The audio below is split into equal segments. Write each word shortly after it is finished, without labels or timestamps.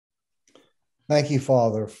Thank you,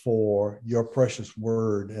 Father, for your precious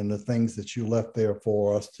word and the things that you left there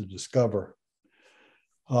for us to discover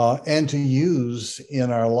and to use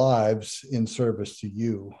in our lives in service to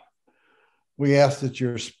you. We ask that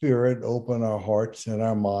your Spirit open our hearts and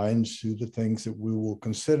our minds to the things that we will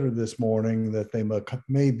consider this morning, that they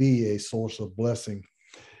may be a source of blessing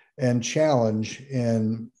and challenge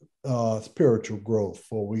and spiritual growth.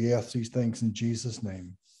 For we ask these things in Jesus'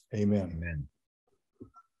 name. Amen. Amen.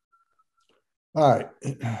 All right.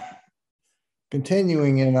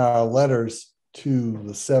 Continuing in our letters to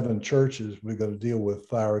the 7 churches, we're going to deal with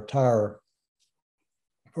Thyatira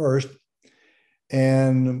first.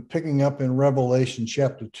 And picking up in Revelation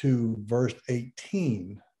chapter 2, verse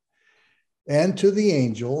 18. And to the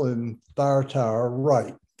angel in Thyatira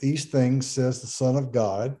write, these things says the Son of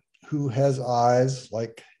God, who has eyes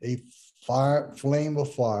like a flame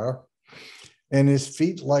of fire, and his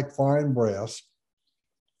feet like fine brass.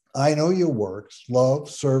 I know your works, love,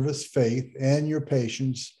 service, faith, and your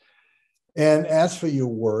patience. And as for your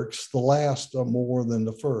works, the last are more than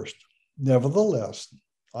the first. Nevertheless,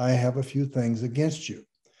 I have a few things against you,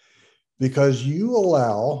 because you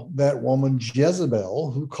allow that woman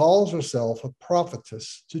Jezebel, who calls herself a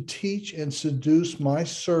prophetess, to teach and seduce my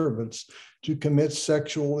servants to commit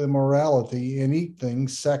sexual immorality and eat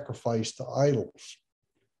things sacrificed to idols.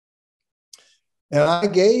 And I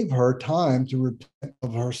gave her time to repent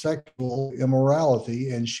of her sexual immorality,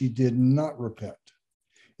 and she did not repent.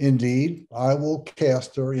 Indeed, I will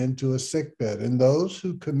cast her into a sickbed, and those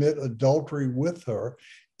who commit adultery with her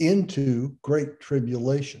into great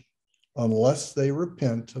tribulation, unless they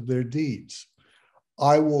repent of their deeds.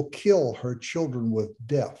 I will kill her children with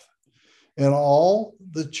death, and all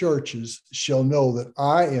the churches shall know that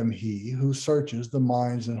I am he who searches the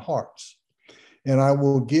minds and hearts. And I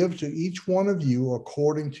will give to each one of you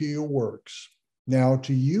according to your works. Now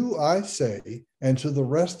to you I say, and to the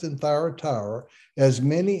rest in Thyatira, as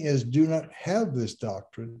many as do not have this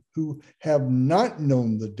doctrine, who have not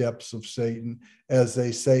known the depths of Satan, as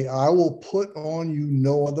they say, I will put on you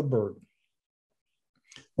no other burden,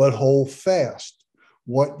 but hold fast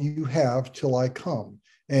what you have till I come.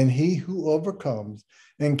 And he who overcomes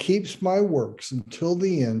and keeps my works until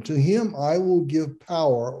the end, to him I will give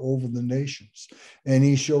power over the nations, and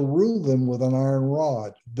he shall rule them with an iron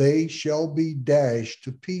rod. They shall be dashed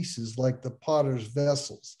to pieces like the potter's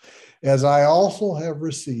vessels, as I also have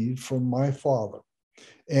received from my Father.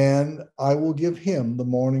 And I will give him the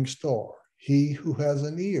morning star. He who has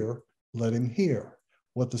an ear, let him hear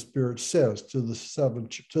what the Spirit says to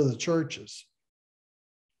the churches.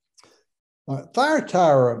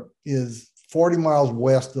 Thyatira is 40 miles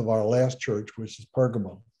west of our last church, which is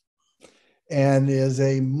Pergamum, and is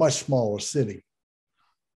a much smaller city.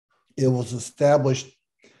 It was established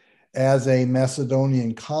as a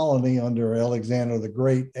Macedonian colony under Alexander the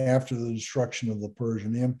Great after the destruction of the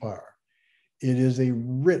Persian Empire. It is a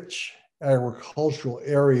rich agricultural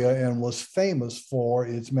area and was famous for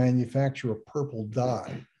its manufacture of purple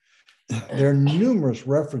dye. There are numerous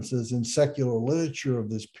references in secular literature of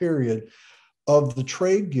this period of the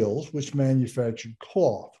trade guilds which manufactured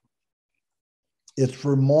cloth. It's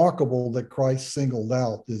remarkable that Christ singled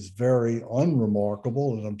out this very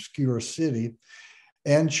unremarkable and obscure city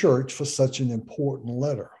and church for such an important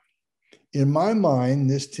letter. In my mind,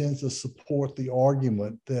 this tends to support the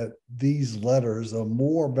argument that these letters are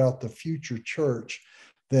more about the future church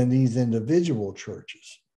than these individual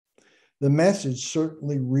churches. The message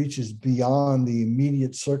certainly reaches beyond the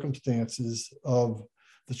immediate circumstances of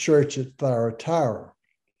the church at Thyatira.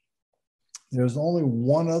 There's only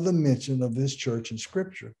one other mention of this church in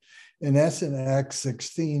Scripture, and that's in Acts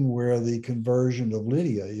 16, where the conversion of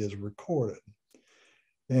Lydia is recorded.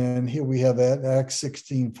 And here we have that, Acts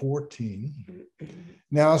 16:14.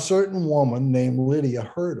 Now a certain woman named Lydia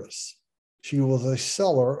heard us. She was a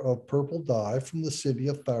seller of purple dye from the city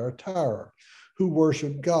of Thyatira, who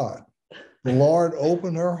worshiped God. The Lord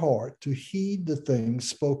opened her heart to heed the things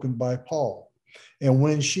spoken by Paul. And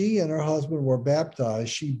when she and her husband were baptized,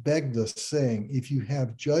 she begged us, saying, if you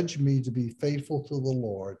have judged me to be faithful to the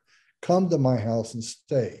Lord, come to my house and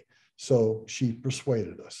stay. So she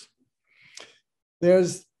persuaded us.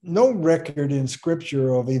 There's no record in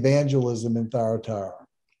Scripture of evangelism in Thyatira.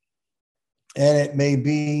 And it may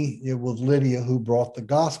be it was Lydia who brought the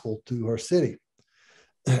gospel to her city.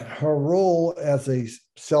 Her role as a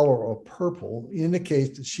seller of purple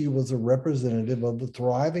indicates that she was a representative of the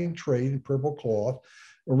thriving trade in purple cloth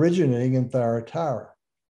originating in Thyatira.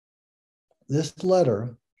 This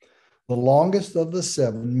letter, the longest of the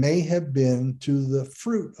 7, may have been to the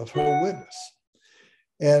fruit of her witness.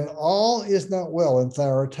 And all is not well in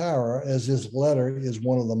Thyatira, as this letter is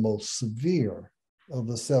one of the most severe of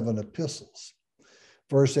the 7 epistles.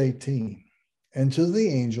 Verse 18, and to the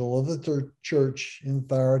angel of the church in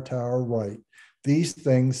Thyatira write, these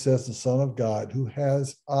things says the Son of God, who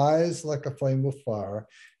has eyes like a flame of fire,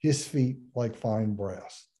 his feet like fine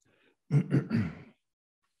brass. The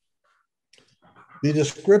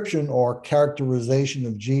description or characterization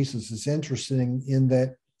of Jesus is interesting in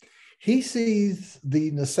that he sees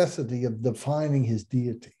the necessity of defining his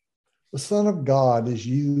deity. The Son of God is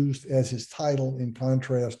used as his title in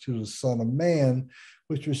contrast to the Son of Man,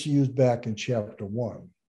 which was used back in chapter 1.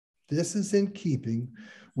 This is in keeping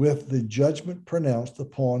with the judgment pronounced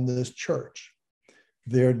upon this church.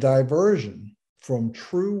 Their diversion from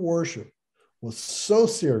true worship was so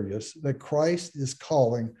serious that Christ is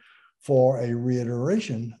calling for a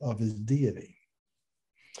reiteration of his deity.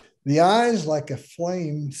 The eyes like a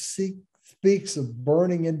flame speaks of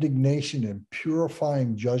burning indignation and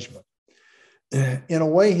purifying judgment. In a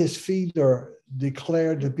way, his feet are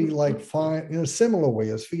declared to be like fine, in a similar way,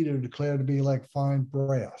 his feet are declared to be like fine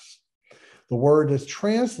brass. The word that's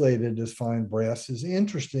translated as fine brass is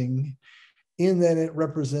interesting in that it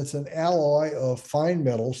represents an alloy of fine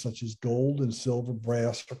metals such as gold and silver,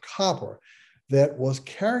 brass, or copper that was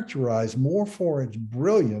characterized more for its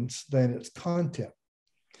brilliance than its content.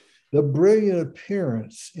 The brilliant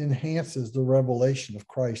appearance enhances the revelation of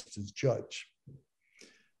Christ as judge.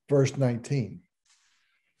 Verse 19,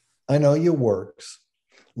 I know your works,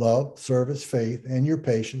 love, service, faith, and your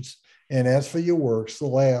patience, and as for your works, the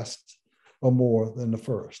last are more than the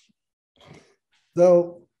first.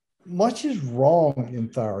 Though much is wrong in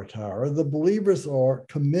Thyatira, the believers are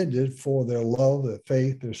commended for their love, their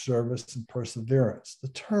faith, their service, and perseverance. The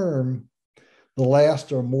term, the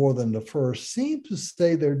last are more than the first, seems to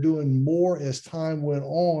say they're doing more as time went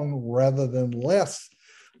on rather than less,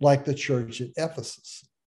 like the church at Ephesus.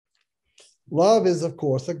 Love is, of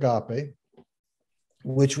course, agape,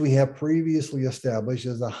 which we have previously established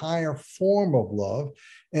as a higher form of love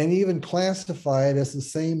and even classified as the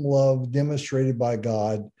same love demonstrated by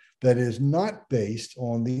God that is not based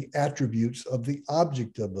on the attributes of the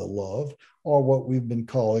object of the love, or what we've been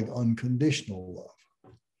calling unconditional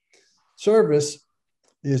love. Service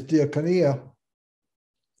is diakonia,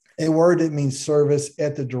 a word that means service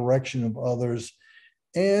at the direction of others,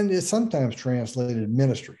 and is sometimes translated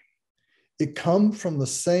ministry. It comes from the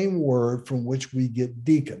same word from which we get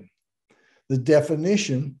deacon. The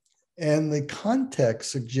definition and the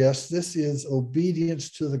context suggests this is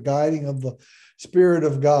obedience to the guiding of the Spirit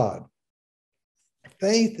of God.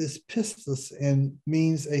 Faith is pistis and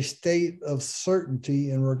means a state of certainty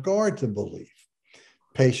in regard to belief.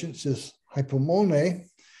 Patience is hypomone,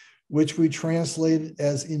 which we translate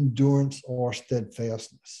as endurance or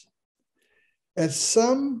steadfastness. At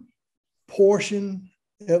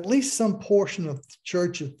least some portion of the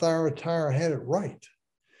church at Thyatira had it right.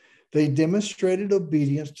 They demonstrated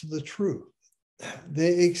obedience to the truth.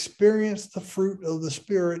 They experienced the fruit of the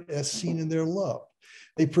Spirit as seen in their love.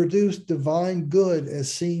 They produced divine good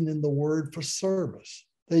as seen in the word for service.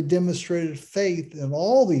 They demonstrated faith in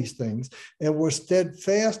all these things and were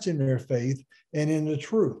steadfast in their faith and in the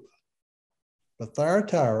truth. But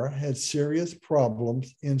Thyatira had serious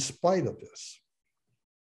problems in spite of this.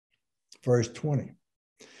 Verse 20.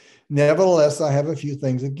 Nevertheless, I have a few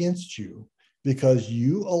things against you, because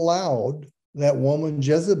you allowed that woman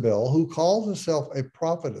Jezebel, who calls herself a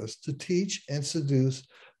prophetess, to teach and seduce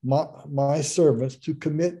my servants to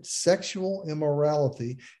commit sexual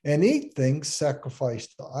immorality and eat things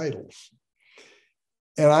sacrificed to idols.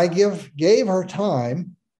 And I gave her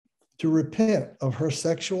time to repent of her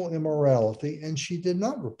sexual immorality, and she did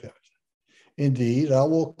not repent. Indeed, I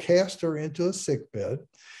will cast her into a sickbed,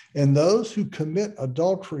 and those who commit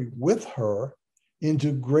adultery with her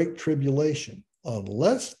into great tribulation,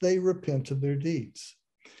 unless they repent of their deeds.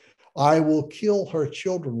 I will kill her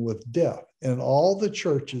children with death, and all the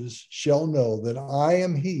churches shall know that I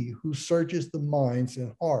am he who searches the minds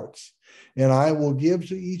and hearts, and I will give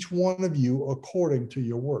to each one of you according to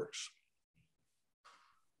your works.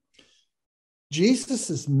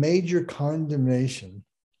 Jesus' major condemnation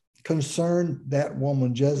concerned that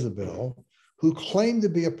woman Jezebel, who claimed to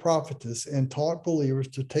be a prophetess and taught believers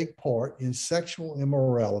to take part in sexual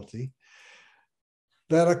immorality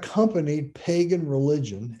that accompanied pagan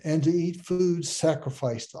religion and to eat food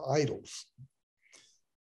sacrificed to idols.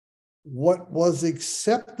 What was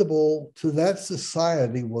acceptable to that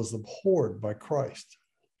society was abhorred by Christ.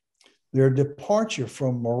 Their departure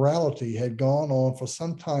from morality had gone on for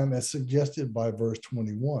some time, as suggested by verse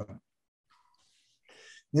 21.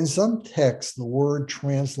 In some texts, the word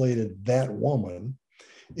translated "that woman"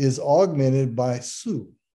 is augmented by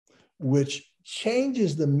su, which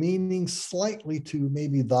changes the meaning slightly to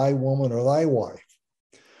maybe thy woman or thy wife.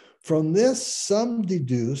 From this, some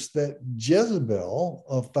deduce that Jezebel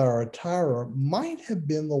of Thyatira might have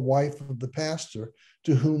been the wife of the pastor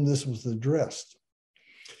to whom this was addressed.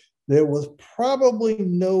 There was probably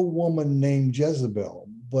no woman named Jezebel,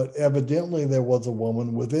 but evidently there was a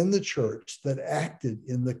woman within the church that acted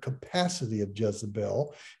in the capacity of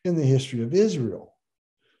Jezebel in the history of Israel.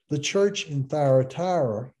 The church in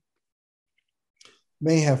Thyatira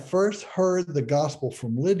may have first heard the gospel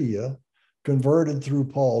from Lydia, converted through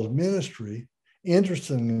Paul's ministry.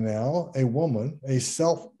 Interestingly now, a woman, a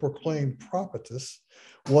self-proclaimed prophetess,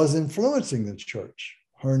 was influencing the church.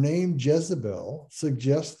 Her name, Jezebel,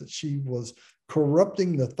 suggests that she was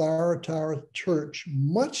corrupting the Thyatira church,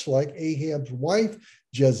 much like Ahab's wife,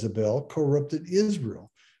 Jezebel, corrupted Israel,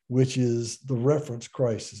 which is the reference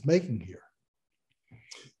Christ is making here.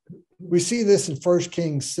 We see this in 1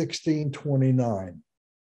 Kings 16:29.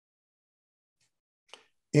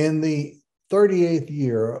 In the 38th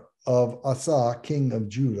year of Asa, king of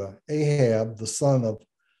Judah, Ahab, the son of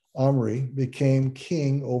Omri, became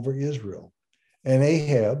king over Israel. And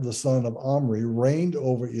Ahab, the son of Omri, reigned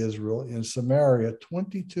over Israel in Samaria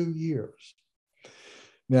 22 years.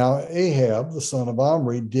 Now, Ahab, the son of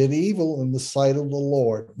Omri, did evil in the sight of the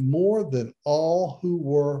Lord more than all who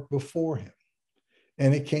were before him.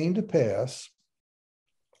 And it came to pass,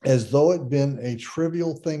 as though it had been a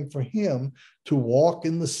trivial thing for him to walk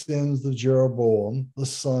in the sins of Jeroboam, the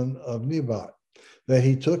son of Nebat, that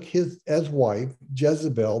he took as wife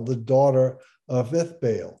Jezebel, the daughter of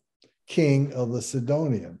Ethbaal, king of the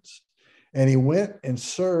Sidonians. And he went and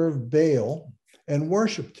served Baal and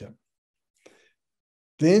worshiped him.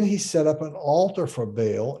 Then he set up an altar for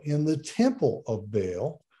Baal in the temple of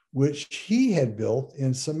Baal, which he had built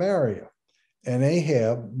in Samaria. And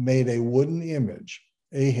Ahab made a wooden image.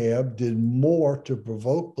 Ahab did more to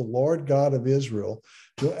provoke the Lord God of Israel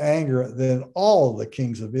to anger than all the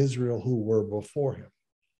kings of Israel who were before him.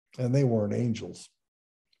 And they weren't angels.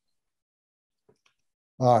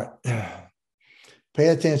 All right. Pay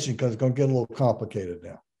attention because it's going to get a little complicated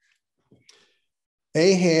now.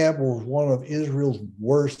 Ahab was one of Israel's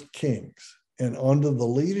worst kings. And under the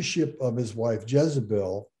leadership of his wife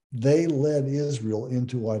Jezebel, they led Israel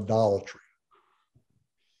into idolatry.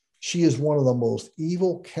 She is one of the most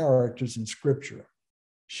evil characters in Scripture.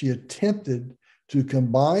 She attempted to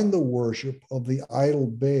combine the worship of the idol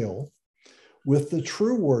Baal with the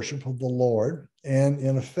true worship of the Lord and,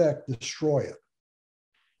 in effect, destroy it.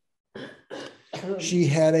 She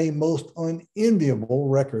had a most unenviable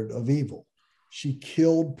record of evil. She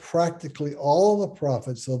killed practically all the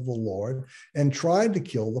prophets of the Lord and tried to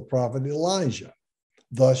kill the prophet Elijah.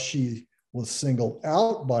 Thus, she was singled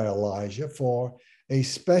out by Elijah for a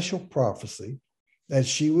special prophecy that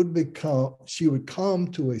she would come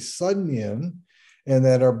to a sudden end and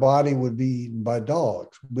that her body would be eaten by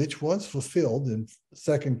dogs, which was fulfilled in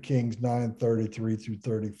 2 Kings 9:33 through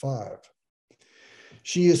 35.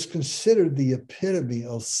 She is considered the epitome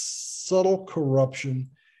of subtle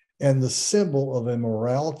corruption and the symbol of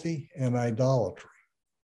immorality and idolatry.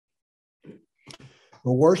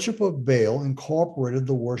 The worship of Baal incorporated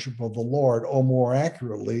the worship of the Lord, or more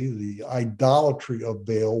accurately, the idolatry of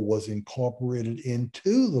Baal was incorporated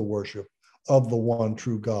into the worship of the one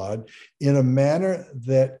true God in a manner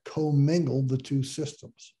that commingled the two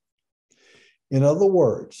systems. In other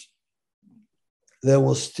words, there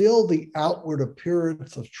was still the outward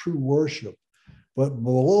appearance of true worship, but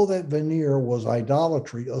below that veneer was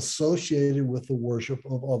idolatry associated with the worship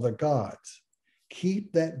of other gods.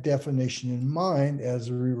 Keep that definition in mind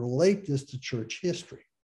as we relate this to church history.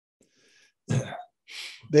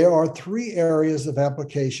 There are three areas of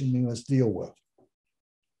application we must deal with: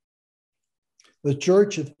 the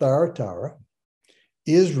church at Thyatira,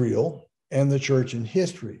 Israel, and the church in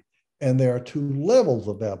history. And there are two levels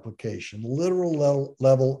of application, the literal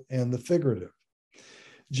level and the figurative.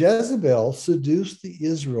 Jezebel seduced the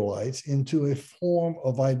Israelites into a form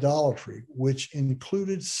of idolatry, which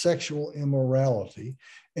included sexual immorality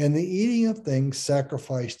and the eating of things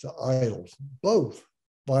sacrificed to idols, both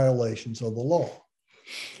violations of the law.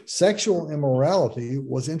 Sexual immorality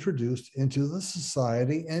was introduced into the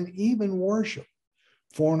society and even worship.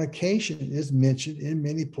 Fornication is mentioned in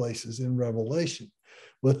many places in Revelation,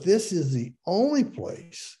 but this is the only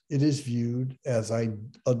place it is viewed as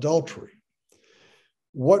adultery.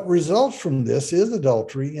 What results from this is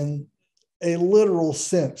adultery in a literal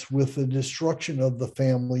sense, with the destruction of the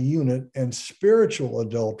family unit, and spiritual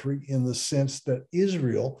adultery in the sense that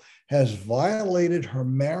Israel has violated her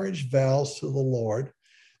marriage vows to the Lord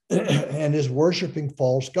and is worshiping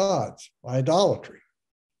false gods, idolatry.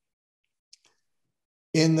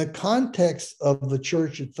 In the context of the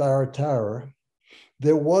church at Thyatira,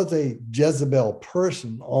 there was a Jezebel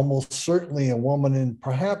person, almost certainly a woman, and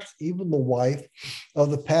perhaps even the wife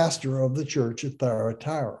of the pastor of the church at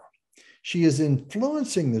Thyatira. She is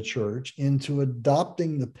influencing the church into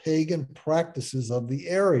adopting the pagan practices of the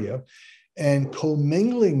area and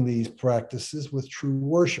commingling these practices with true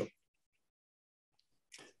worship.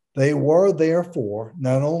 They were therefore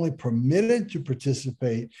not only permitted to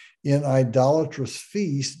participate in idolatrous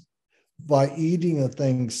feasts by eating of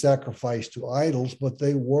things sacrificed to idols, but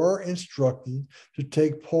they were instructed to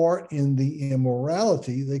take part in the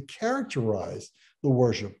immorality that characterized the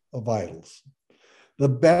worship of idols. The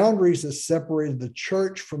boundaries that separated the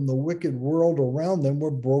church from the wicked world around them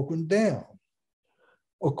were broken down.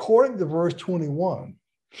 According to verse 21,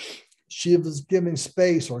 she was given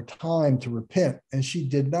space or time to repent, and she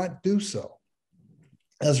did not do so.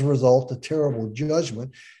 As a result, a terrible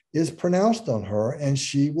judgment is pronounced on her, and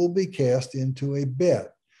she will be cast into a bed.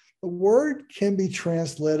 The word can be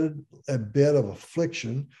translated a bed of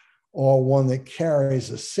affliction or one that carries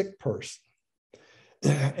a sick person.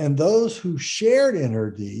 And those who shared in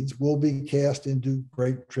her deeds will be cast into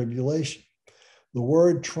great tribulation. The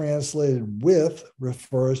word translated with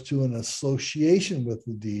refers to an association with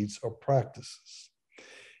the deeds or practices.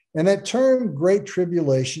 And that term, great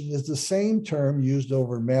tribulation, is the same term used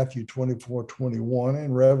over in Matthew 24:21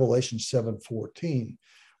 and Revelation 7:14,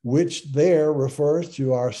 which there refers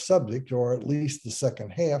to our subject, or at least the second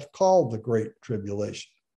half, called the Great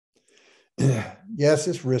Tribulation. Yes,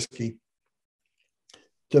 it's risky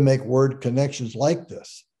to make word connections like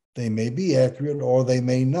this. They may be accurate or they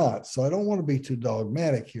may not. So I don't want to be too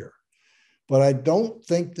dogmatic here. But I don't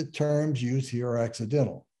think the terms used here are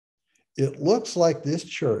accidental. It looks like this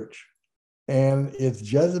church and its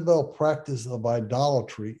Jezebel practice of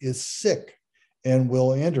idolatry is sick and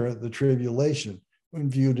will enter the tribulation when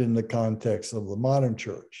viewed in the context of the modern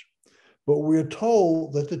church. But we're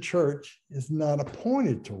told that the church is not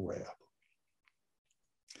appointed to wrath.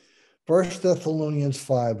 1 Thessalonians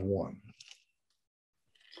 5:1.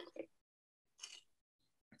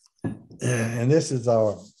 And this is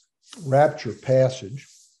our rapture passage.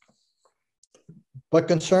 But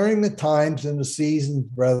concerning the times and the seasons,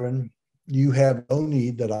 brethren, you have no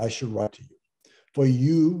need that I should write to you. For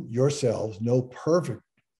you yourselves know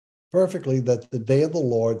perfectly that the day of the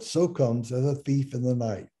Lord so comes as a thief in the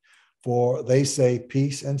night. For they say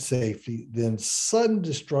peace and safety, then sudden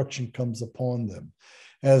destruction comes upon them,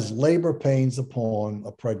 as labor pains upon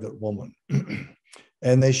a pregnant woman,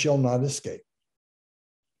 and they shall not escape.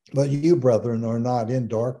 But you, brethren, are not in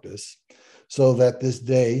darkness, so that this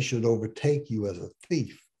day should overtake you as a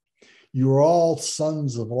thief. You are all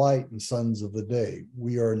sons of light and sons of the day.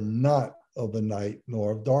 We are not of the night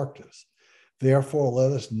nor of darkness. Therefore,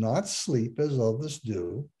 let us not sleep as others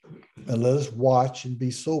do, and let us watch and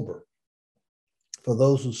be sober. For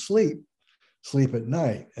those who sleep, sleep at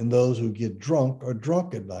night, and those who get drunk are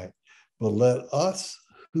drunk at night. But let us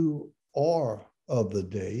who are of the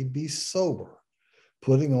day be sober,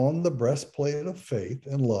 putting on the breastplate of faith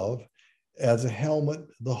and love, as a helmet,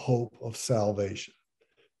 the hope of salvation.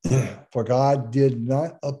 For God did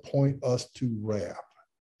not appoint us to wrath,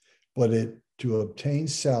 but to obtain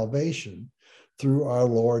salvation through our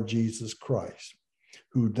Lord Jesus Christ,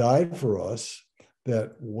 who died for us,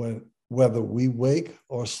 that whether we wake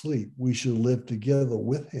or sleep, we should live together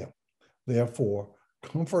with him. Therefore,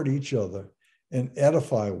 comfort each other and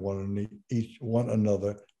edify one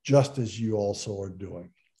another, just as you also are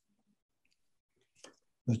doing.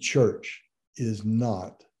 The church is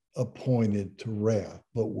not appointed to wrath,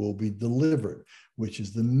 but will be delivered, which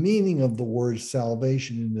is the meaning of the word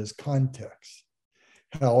salvation in this context.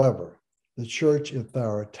 However, the church at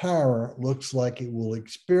Thyatira looks like it will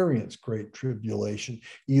experience great tribulation,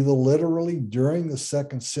 either literally during the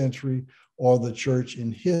 2nd century or the church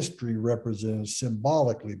in history represented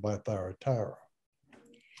symbolically by Thyatira.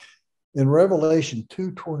 In Revelation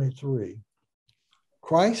 2:23,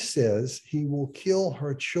 Christ says he will kill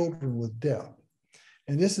her children with death.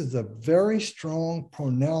 And this is a very strong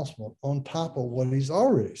pronouncement on top of what he's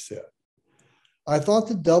already said. I thought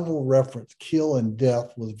the double reference, kill and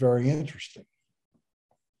death, was very interesting.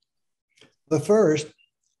 The first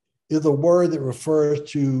is a word that refers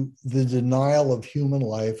to the denial of human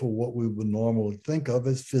life, or what we would normally think of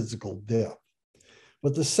as physical death.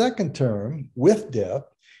 But the second term, with death,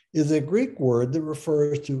 is a Greek word that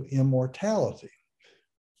refers to immortality,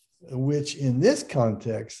 which in this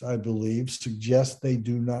context, I believe, suggests they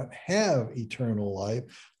do not have eternal life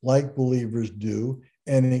like believers do,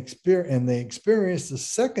 and they experienced the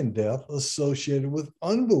second death associated with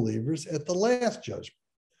unbelievers at the last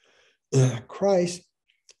judgment. Christ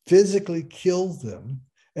physically kills them,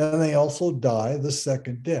 and they also die the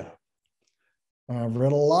second death. I've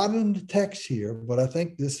read a lot in the text here, but I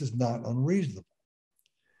think this is not unreasonable.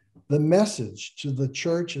 The message to the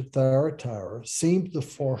church at Thyatira seems to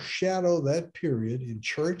foreshadow that period in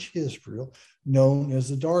church history known as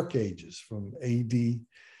the Dark Ages, from AD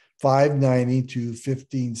 590 to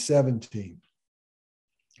 1517.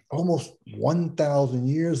 Almost 1,000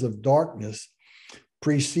 years of darkness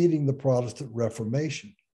preceding the Protestant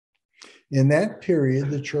Reformation. In that period,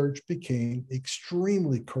 the church became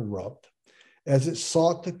extremely corrupt as it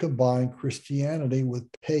sought to combine Christianity with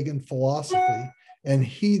pagan philosophy and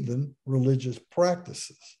heathen religious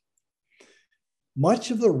practices.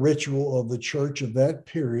 Much of the ritual of the church of that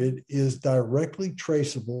period is directly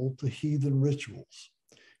traceable to heathen rituals.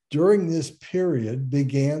 During this period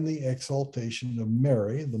began the exaltation of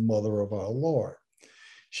Mary, the mother of our Lord.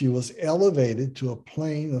 She was elevated to a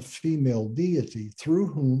plane of female deity through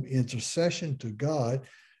whom intercession to God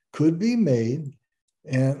could be made,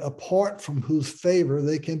 and apart from whose favor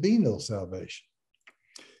there can be no salvation.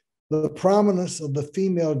 The prominence of the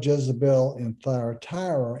female Jezebel in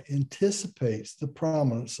Thyatira anticipates the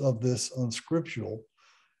prominence of this unscriptural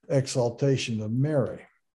exaltation of Mary.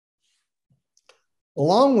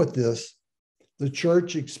 Along with this, the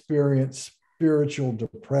church experienced spiritual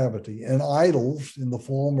depravity, and idols in the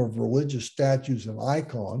form of religious statues and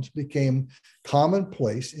icons became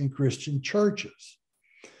commonplace in Christian churches.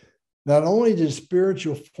 Not only did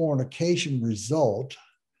spiritual fornication result,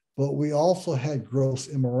 but we also had gross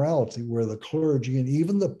immorality where the clergy and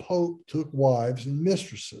even the Pope took wives and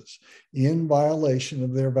mistresses in violation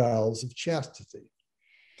of their vows of chastity.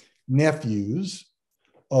 Nephews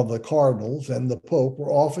of the cardinals and the Pope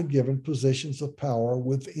were often given positions of power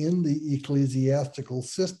within the ecclesiastical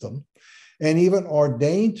system and even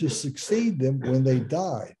ordained to succeed them when they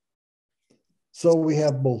died. So we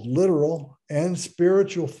have both literal and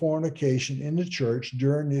spiritual fornication in the church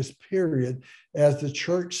during this period as the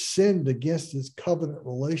church sinned against its covenant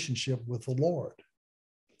relationship with the Lord.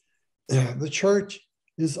 The church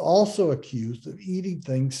is also accused of eating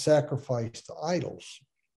things sacrificed to idols.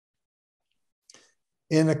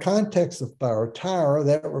 In the context of Thyatira,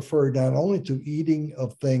 that referred not only to eating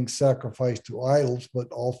of things sacrificed to idols,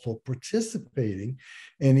 but also participating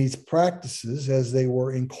in these practices as they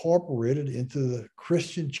were incorporated into the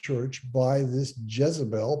Christian church by this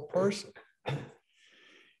Jezebel person.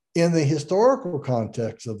 In the historical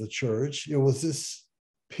context of the church, it was this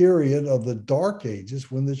period of the Dark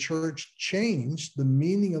Ages when the church changed the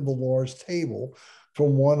meaning of the Lord's table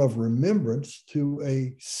from one of remembrance to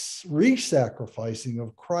a re-sacrificing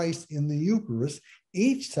of Christ in the Eucharist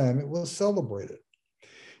each time it was celebrated.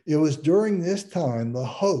 It was during this time the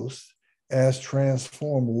host, as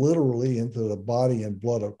transformed literally into the body and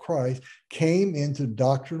blood of Christ, came into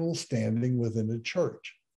doctrinal standing within the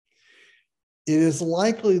church. It is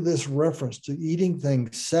likely this reference to eating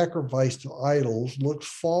things sacrificed to idols looks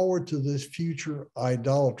forward to this future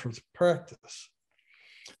idolatrous practice.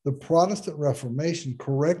 The Protestant Reformation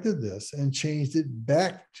corrected this and changed it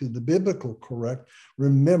back to the biblical correct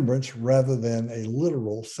remembrance rather than a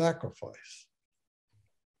literal sacrifice.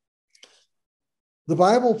 The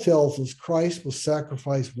Bible tells us Christ was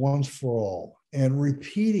sacrificed once for all, and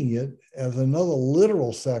repeating it as another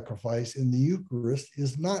literal sacrifice in the Eucharist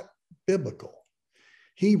is not biblical.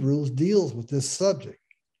 Hebrews deals with this subject.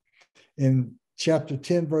 In chapter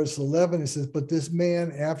 10, verse 11, it says, "But this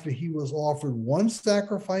man, after he was offered one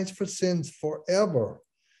sacrifice for sins forever,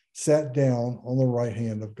 sat down on the right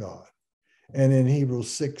hand of God." And in Hebrews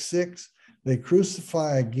 6:6, "They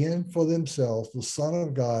crucify again for themselves the Son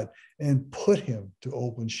of God and put him to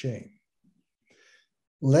open shame."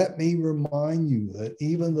 Let me remind you that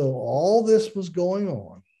even though all this was going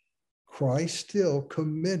on, Christ still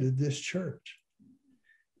commended this church.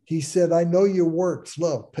 He said, "I know your works,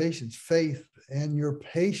 love, patience, faith, and your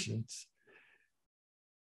patience.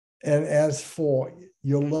 And as for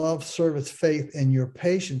your love, service, faith, and your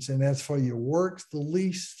patience, and as for your works, the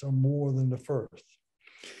least are more than the first."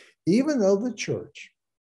 Even though the church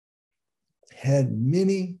had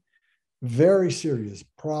many very serious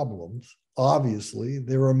problems, obviously,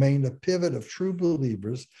 there remained a pivot of true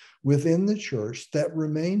believers within the church that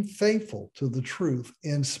remained faithful to the truth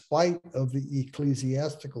in spite of the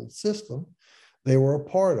ecclesiastical system they were a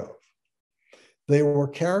part of. They were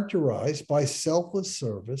characterized by selfless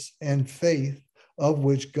service and faith, of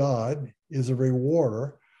which God is a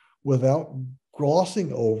rewarder, without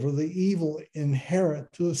glossing over the evil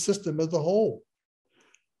inherent to the system as a whole.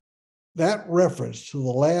 That reference to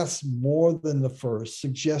the last more than the first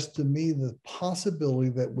suggests to me the possibility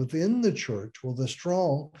that within the church were the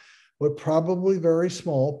strong, but probably very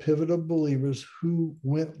small pivot of believers who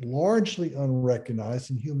went largely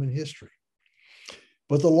unrecognized in human history.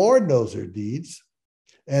 But the Lord knows their deeds,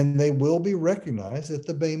 and they will be recognized at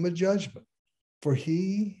the Bema judgment, for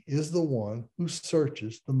he is the one who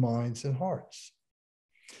searches the minds and hearts.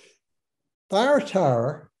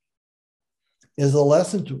 Thyatira is a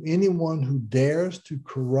lesson to anyone who dares to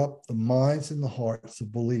corrupt the minds and the hearts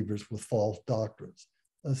of believers with false doctrines,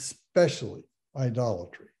 especially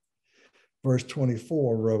idolatry. Verse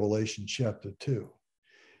 24, Revelation chapter 2.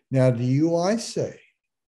 Now to you I say,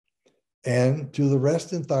 and to the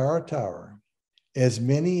rest in Thyatira, as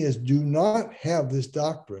many as do not have this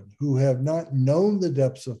doctrine, who have not known the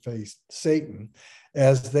depths of faith, Satan,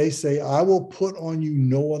 as they say, I will put on you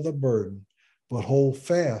no other burden, but hold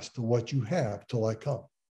fast to what you have till I come.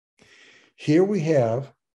 Here we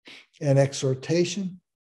have an exhortation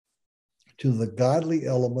to the godly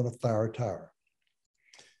element of Thyatira.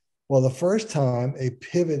 Well, the first time a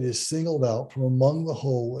pivot is singled out from among the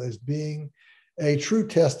whole as being a true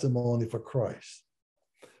testimony for Christ.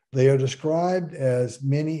 They are described as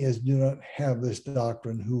many as do not have this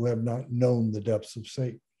doctrine, who have not known the depths of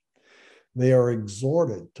Satan. They are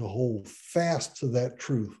exhorted to hold fast to that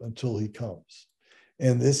truth until he comes.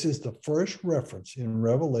 And this is the first reference in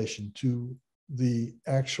Revelation to the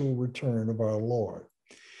actual return of our Lord.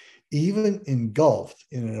 Even engulfed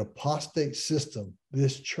in an apostate system,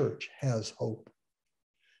 this church has hope.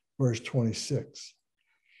 Verse 26.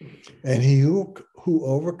 And he who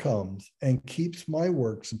overcomes and keeps my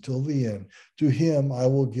works until the end, to him I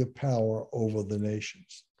will give power over the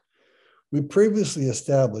nations. We previously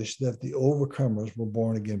established that the overcomers were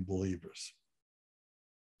born again believers.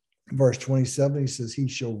 Verse 27, he says, he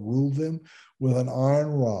shall rule them with an iron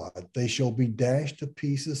rod. They shall be dashed to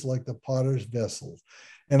pieces like the potter's vessels.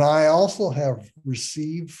 And I also have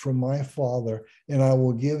received from my Father, and I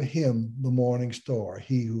will give him the morning star.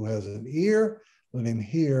 He who has an ear, let him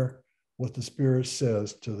hear what the Spirit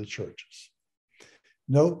says to the churches.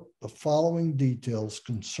 Note the following details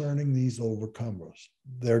concerning these overcomers.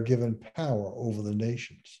 They're given power over the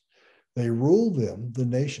nations. They rule them, the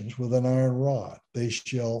nations, with an iron rod. They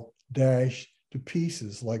shall dash to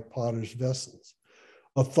pieces like potter's vessels.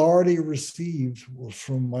 Authority received was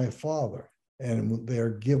from my Father, and they are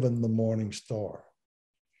given the morning star.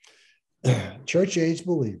 Church age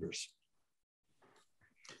believers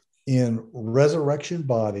in resurrection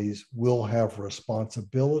bodies will have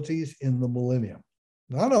responsibilities in the millennium.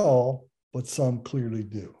 Not all, but some clearly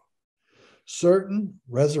do. Certain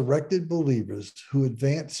resurrected believers who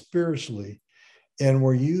advanced spiritually and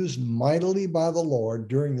were used mightily by the Lord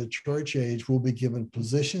during the church age will be given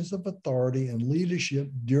positions of authority and leadership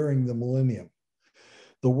during the millennium.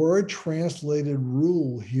 The word translated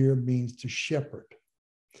rule here means to shepherd.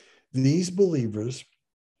 These believers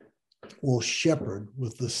will shepherd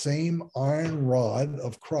with the same iron rod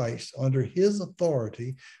of Christ under his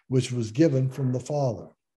authority, which was given from the Father.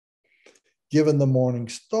 Given the morning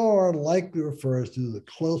star likely refers to the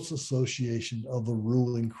close association of the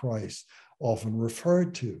ruling Christ, often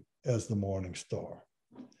referred to as the morning star.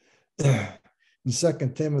 In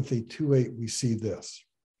 2 Timothy 2:8, we see this.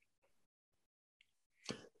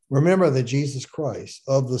 Remember that Jesus Christ,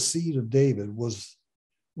 of the seed of David, was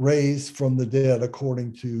raised from the dead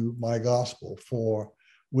according to my gospel, for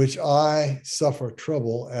which I suffer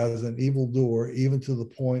trouble as an evildoer, even to the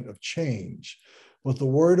point of change. But the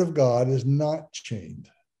word of God is not chained.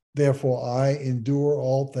 Therefore, I endure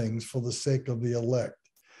all things for the sake of the elect,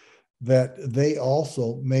 that they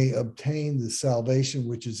also may obtain the salvation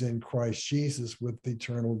which is in Christ Jesus with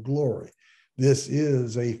eternal glory. This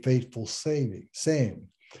is a faithful saying,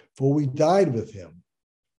 for we died with him.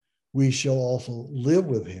 We shall also live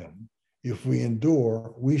with him. If we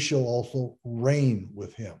endure, we shall also reign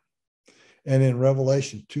with him. And in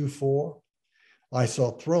Revelation 2:4, I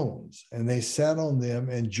saw thrones, and they sat on them,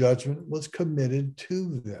 and judgment was committed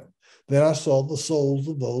to them. Then I saw the souls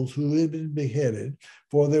of those who had been beheaded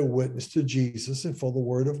for their witness to Jesus and for the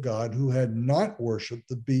word of God, who had not worshipped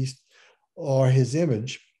the beast or his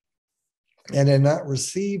image, and had not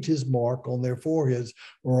received his mark on their foreheads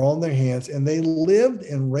or on their hands, and they lived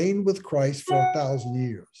and reigned with Christ for 1,000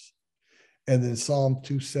 years. And then Psalm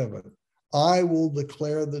 2:7, I will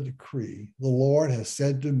declare the decree. The Lord has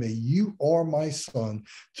said to me, you are my son.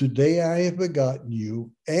 Today I have begotten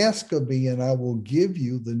you. Ask of me, and I will give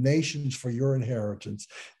you the nations for your inheritance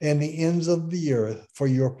and the ends of the earth for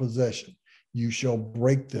your possession. You shall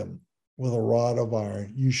break them with a rod of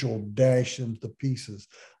iron. You shall dash them to pieces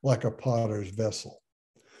like a potter's vessel.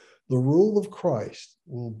 The rule of Christ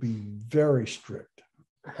will be very strict.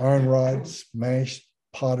 Iron rods, smashed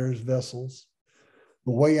potter's vessels.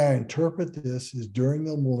 The way I interpret this is during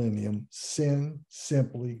the millennium, sin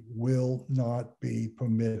simply will not be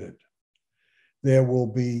permitted. There will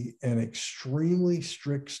be an extremely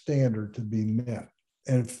strict standard to be met,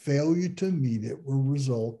 and failure to meet it will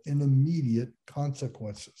result in immediate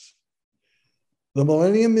consequences. The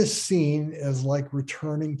millennium is seen as like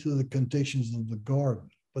returning to the conditions of the garden,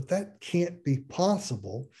 but that can't be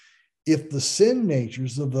possible if the sin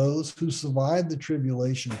natures of those who survive the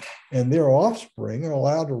tribulation and their offspring are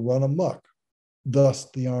allowed to run amok, thus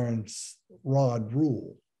the iron rod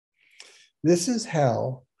rule. This is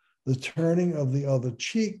how the turning of the other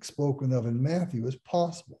cheek spoken of in Matthew is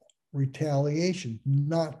possible. Retaliation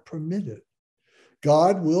not permitted.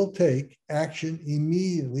 God will take action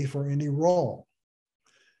immediately for any wrong.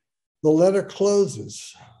 The letter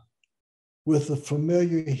closes with the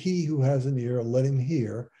familiar, he who has an ear, let him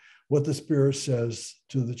hear what the Spirit says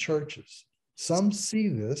to the churches. Some see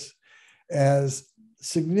this as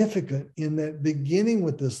significant in that beginning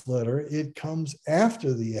with this letter, it comes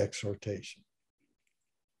after the exhortation.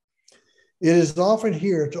 It is offered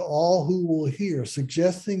here to all who will hear,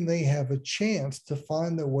 suggesting they have a chance to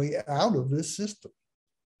find their way out of this system.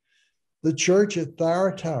 The church at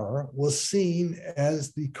Thyatira was seen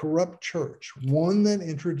as the corrupt church, one that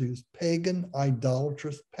introduced pagan,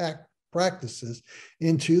 idolatrous practices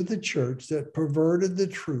into the church that perverted the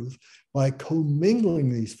truth by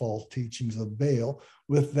commingling these false teachings of Baal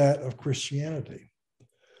with that of Christianity.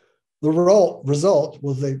 The result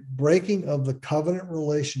was a breaking of the covenant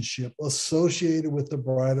relationship associated with the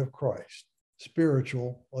bride of Christ,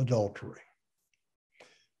 spiritual adultery.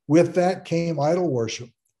 With that came idol worship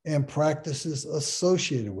and practices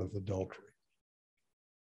associated with adultery.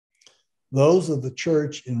 Those of the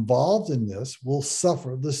church involved in this will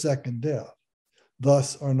suffer the second death,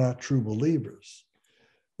 thus are not true believers.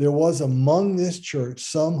 There was among this church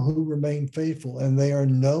some who remain faithful, and they are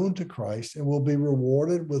known to Christ and will be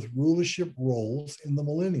rewarded with rulership roles in the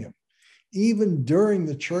millennium. Even during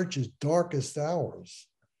the church's darkest hours,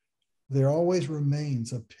 there always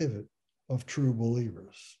remains a pivot of true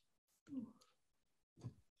believers.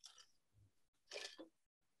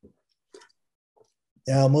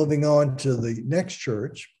 Now, moving on to the next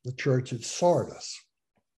church, the church at Sardis.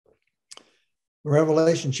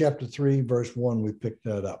 Revelation chapter 3, verse 1, we picked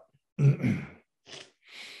that up.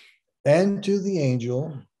 And to the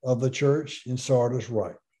angel of the church in Sardis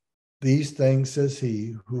write, these things says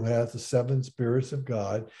he who hath the seven spirits of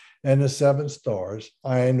God and the seven stars.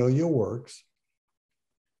 I know your works,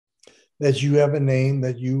 that you have a name,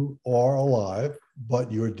 that you are alive,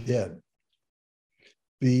 but you're dead.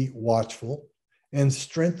 Be watchful and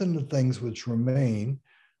strengthen the things which remain,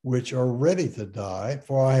 which are ready to die,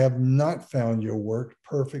 for I have not found your work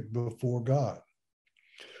perfect before God.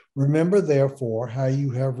 Remember, therefore, how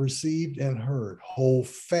you have received and heard. Hold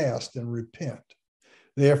fast and repent.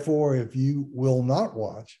 Therefore, if you will not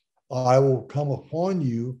watch, I will come upon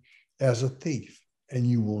you as a thief, and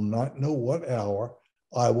you will not know what hour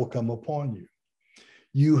I will come upon you.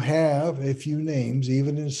 You have a few names,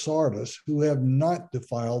 even in Sardis, who have not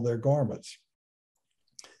defiled their garments,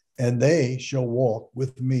 and they shall walk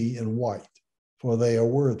with me in white, for they are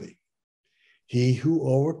worthy. He who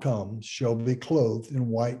overcomes shall be clothed in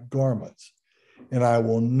white garments, and I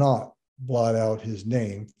will not blot out his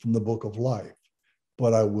name from the book of life,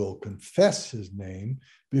 but I will confess his name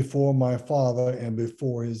before my Father and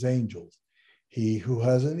before his angels. He who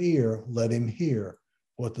has an ear, let him hear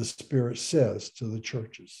what the Spirit says to the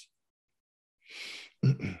churches.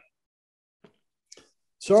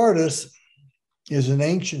 Sardis is an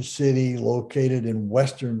ancient city located in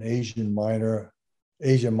western Asia Minor,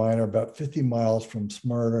 about 50 miles from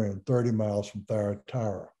Smyrna and 30 miles from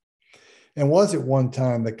Thyatira, and was at one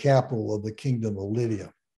time the capital of the kingdom of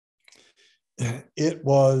Lydia. It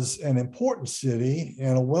was an important city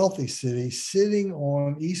and a wealthy city sitting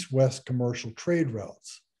on east-west commercial trade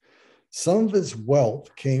routes. Some of its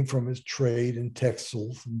wealth came from its trade in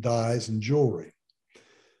textiles, dyes, and jewelry.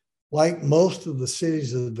 Like most of the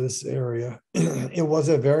cities of this area, it was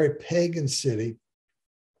a very pagan city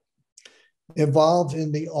involved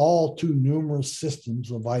in the all too numerous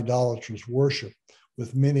systems of idolatrous worship,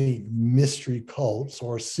 with many mystery cults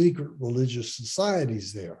or secret religious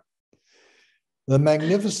societies there. The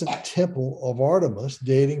magnificent temple of Artemis,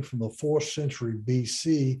 dating from the 4th century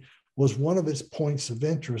BC, was one of its points of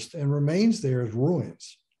interest and remains there as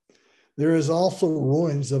ruins. There is also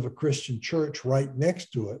ruins of a Christian church right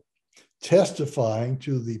next to it, testifying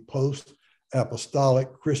to the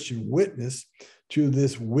post-apostolic Christian witness to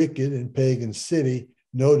this wicked and pagan city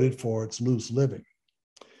noted for its loose living.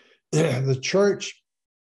 The church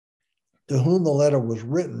to whom the letter was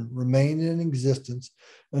written remained in existence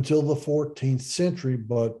until the 14th century,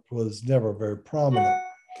 but was never very prominent.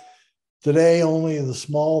 Today, only the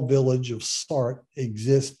small village of Sart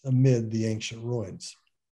exists amid the ancient ruins.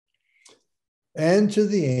 And to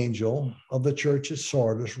the angel of the church at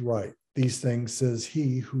Sardis write, these things says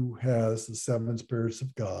he who has the 7 spirits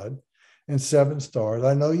of God and 7 stars.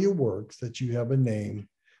 I know your works, that you have a name,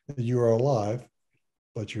 that you are alive,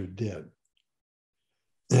 but you're dead.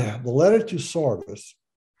 The letter to Sardis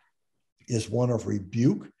is one of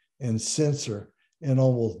rebuke and censure and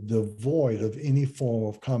almost devoid of any form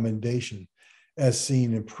of commendation as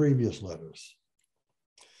seen in previous letters.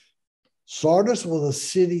 Sardis was a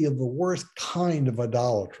city of the worst kind of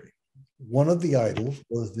idolatry. One of the idols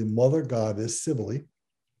was the mother goddess Cybele,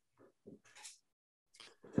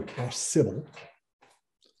 or Sybil.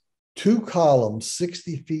 2 columns,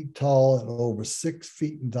 60 feet tall and over 6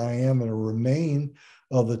 feet in diameter, remain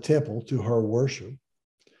of the temple to her worship.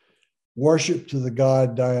 Worship to the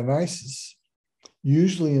god Dionysus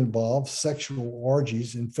usually involves sexual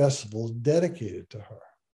orgies and festivals dedicated to her.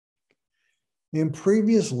 In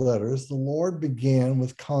previous letters, the Lord began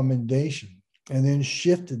with commendation and then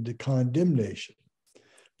shifted to condemnation.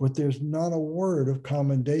 But there's not a word of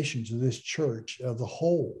commendation to this church as a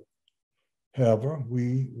whole. However,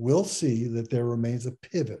 we will see that there remains a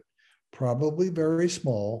pivot, probably very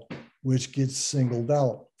small, which gets singled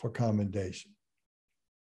out for commendation.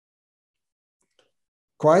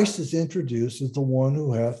 Christ is introduced as the one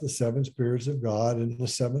who has the 7 spirits of God and the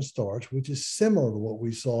 7 stars, which is similar to what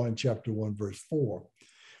we saw in chapter 1, verse 4,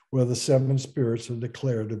 where the 7 spirits are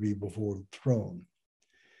declared to be before the throne.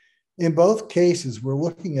 In both cases, we're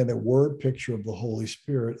looking at a word picture of the Holy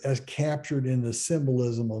Spirit as captured in the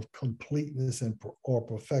symbolism of completeness or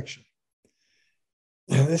perfection.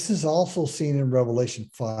 This is also seen in Revelation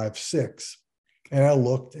 5:6. And I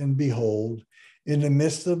looked, and behold, in the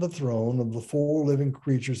midst of the throne of the 4 living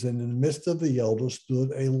creatures and in the midst of the elders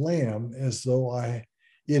stood a lamb as though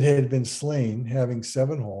it had been slain, having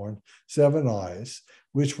 7 horns, 7 eyes,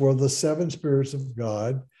 which were the 7 spirits of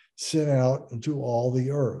God sent out into all the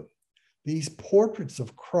earth. These portraits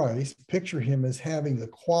of Christ picture him as having the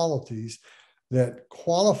qualities that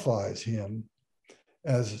qualifies him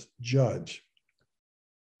as judge.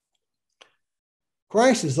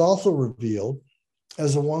 Christ is also revealed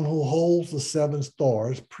as the one who holds the 7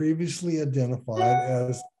 stars, previously identified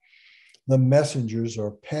as the messengers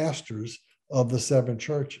or pastors of the 7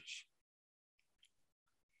 churches.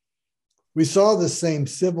 We saw the same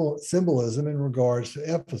symbolism in regards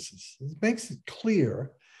to Ephesus. It makes it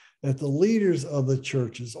clear that the leaders of the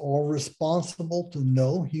churches are responsible to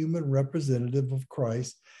no human representative of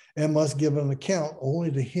Christ and must give an account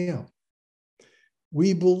only to him.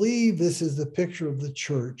 We believe this is the picture of the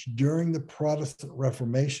church during the Protestant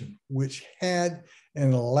Reformation, which had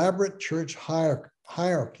an elaborate church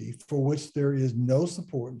hierarchy for which there is no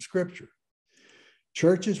support in Scripture.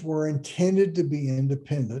 Churches were intended to be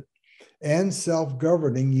independent and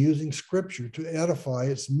self-governing, using Scripture to edify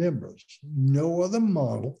its members. No other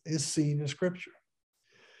model is seen in Scripture.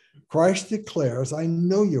 Christ declares, I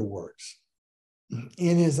know your works.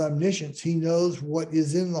 In his omniscience, he knows what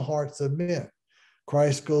is in the hearts of men.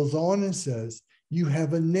 Christ goes on and says, you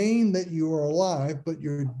have a name that you are alive, but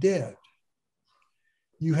you're dead.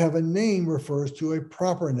 You have a name refers to a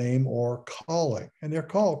proper name or calling, and they're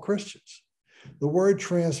called Christians. The word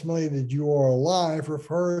translated you are alive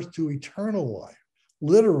refers to eternal life.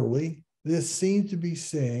 Literally, this seems to be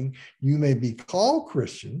saying you may be called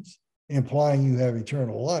Christians, implying you have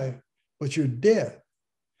eternal life, but you're dead.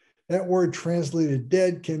 That word translated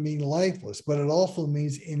dead can mean lifeless, but it also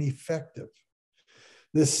means ineffective.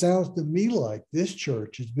 This sounds to me like this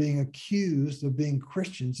church is being accused of being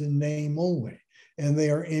Christians in name only, and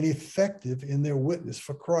they are ineffective in their witness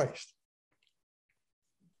for Christ.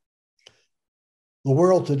 The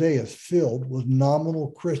world today is filled with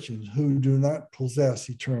nominal Christians who do not possess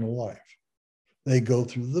eternal life. They go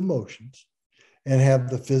through the motions and have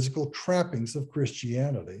the physical trappings of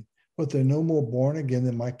Christianity, but they're no more born again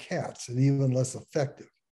than my cats and even less effective.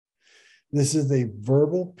 This is a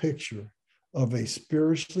verbal picture of a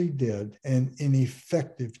spiritually dead and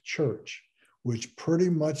ineffective church, which pretty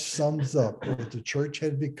much sums up what the church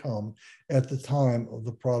had become at the time of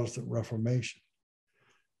the Protestant Reformation.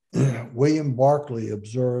 William Barclay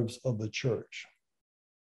observes of the church,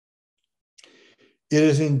 it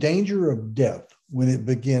is in danger of death when it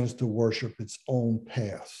begins to worship its own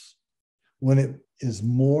past, when it is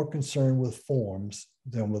more concerned with forms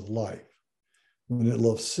than with life, when it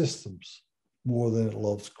loves systems more than it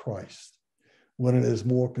loves Christ, when it is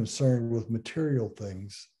more concerned with material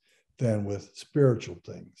things than with spiritual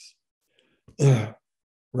things.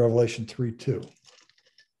 Revelation 3:2.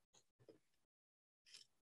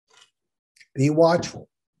 Be watchful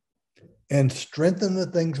and strengthen the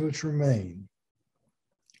things which remain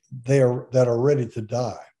that are ready to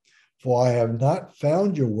die. For I have not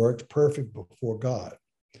found your works perfect before God.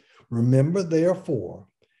 Remember, therefore,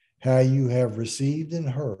 how you have received and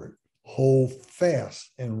heard. Hold fast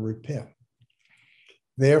and repent.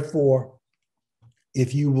 Therefore,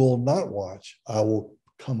 if you will not watch, I will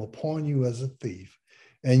come upon you as a thief,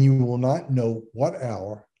 and you will not know what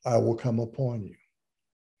hour I will come upon you.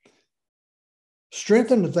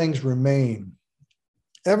 Strengthen the things remain.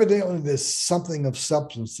 Evidently, there's something of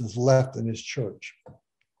substance that's left in his church,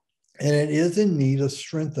 and it is in need of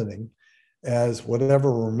strengthening, as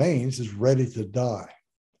whatever remains is ready to die.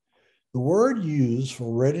 The word used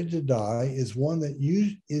for ready to die is one that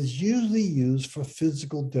is usually used for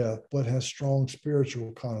physical death, but has strong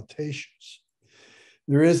spiritual connotations.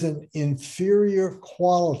 There is an inferior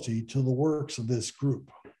quality to the works of this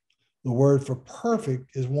group. The word for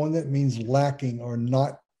perfect is one that means lacking or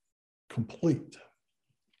not complete.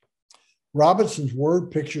 Robinson's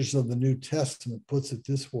word pictures of the New Testament puts it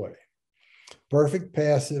this way: perfect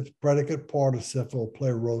passive predicate participle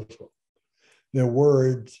plerotho. Their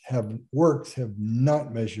works have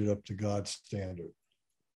not measured up to God's standard.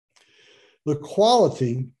 The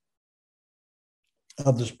quality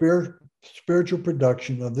of the spiritual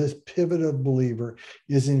production of this pivotal believer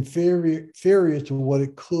is inferior to what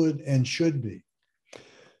it could and should be.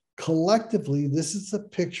 Collectively, this is a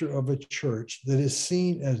picture of a church that is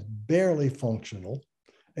seen as barely functional,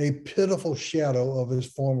 a pitiful shadow of his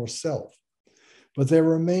former self. But there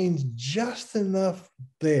remains just enough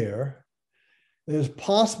there that it's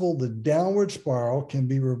possible the downward spiral can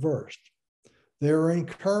be reversed. They are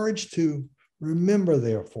encouraged to remember,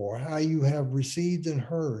 therefore, how you have received and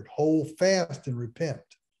heard, hold fast and repent.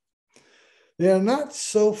 They are not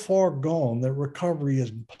so far gone that recovery is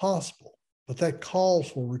impossible, but that calls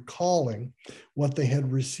for recalling what they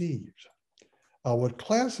had received. I would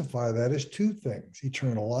classify that as two things: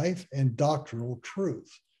 eternal life and doctrinal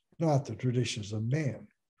truth, not the traditions of man.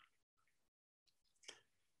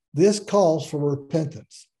 This calls for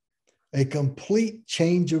repentance, a complete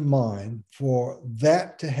change of mind. For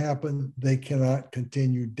that to happen, they cannot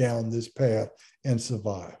continue down this path and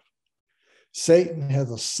survive. Satan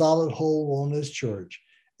has a solid hold on this church,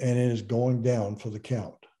 and it is going down for the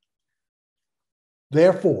count.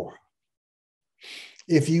 Therefore,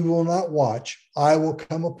 if you will not watch, I will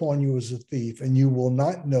come upon you as a thief, and you will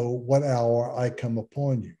not know what hour I come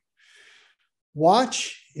upon you.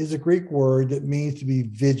 Watch is a Greek word that means to be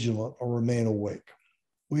vigilant or remain awake.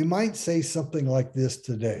 We might say something like this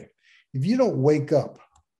today: if you don't wake up,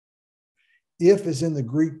 if is in the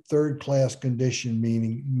Greek third-class condition,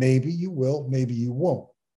 meaning maybe you will, maybe you won't.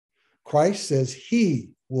 Christ says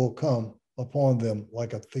he will come upon them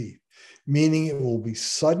like a thief, meaning it will be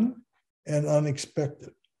sudden and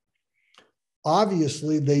unexpected.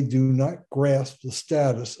 Obviously, they do not grasp the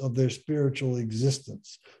status of their spiritual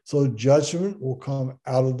existence, so judgment will come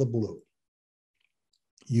out of the blue.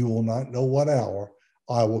 You will not know what hour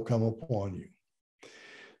I will come upon you.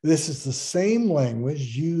 This is the same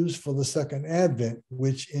language used for the second advent,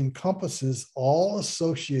 which encompasses all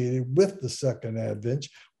associated with the second advent,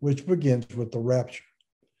 which begins with the rapture.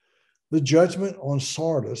 The judgment on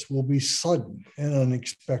Sardis will be sudden and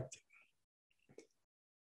unexpected.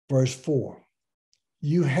 Verse 4.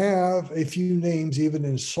 You have a few names even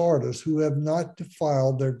in Sardis who have not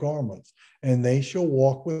defiled their garments, and they shall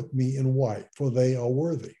walk with me in white, for they are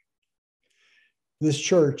worthy. This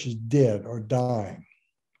church is dead or dying,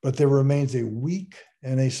 but there remains a weak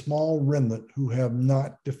and a small remnant who have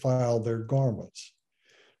not defiled their garments.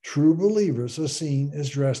 True believers are seen as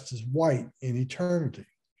dressed as white in eternity.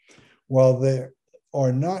 While they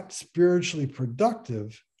are not spiritually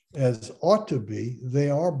productive as ought to be, they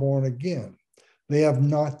are born again. They have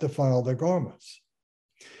not defiled their garments.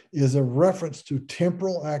 It is a reference to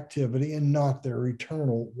temporal activity and not their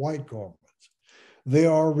eternal white garments. They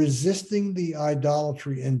are resisting the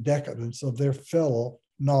idolatry and decadence of their fellow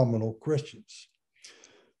nominal Christians.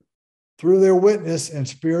 Through their witness and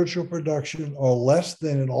spiritual production are less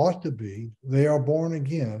than it ought to be, they are born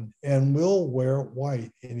again and will wear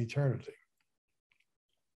white in eternity.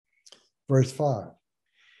 Verse 5.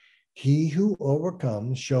 He who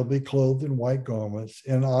overcomes shall be clothed in white garments,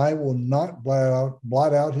 and I will not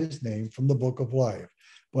blot out his name from the book of life,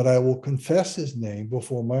 but I will confess his name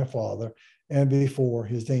before my Father and before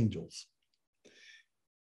his angels.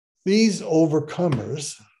 These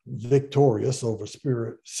overcomers, victorious over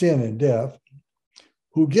sin and death,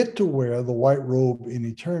 who get to wear the white robe in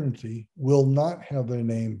eternity will not have their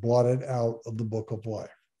name blotted out of the book of life.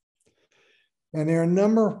 And there are a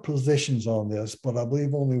number of positions on this, but I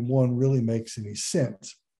believe only one really makes any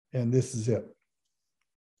sense, and this is it.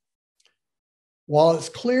 While it's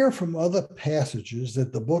clear from other passages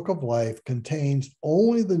that the book of life contains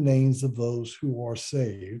only the names of those who are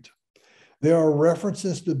saved, there are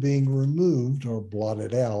references to being removed or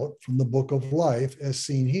blotted out from the book of life as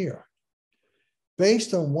seen here.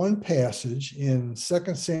 Based on one passage in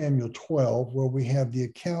 2 Samuel 12, where we have the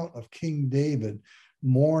account of King David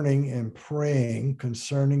mourning and praying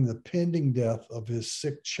concerning the pending death of his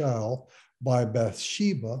sick child by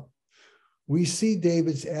Bathsheba, we see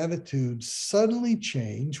David's attitude suddenly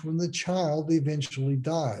change when the child eventually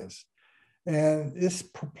dies, and this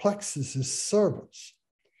perplexes his servants.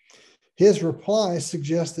 His reply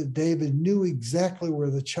suggests that David knew exactly where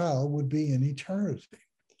the child would be in eternity.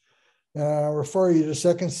 And I refer you to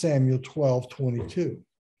 2 Samuel 12:22.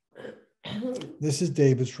 This is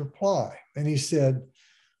David's reply. And he said,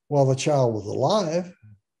 while the child was alive,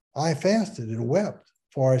 I fasted and wept,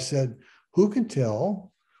 for I said, who can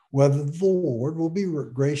tell whether the Lord will be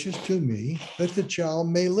gracious to me that the child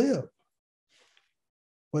may live?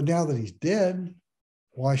 But now that he's dead,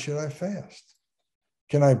 why should I fast?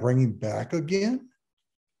 Can I bring him back again?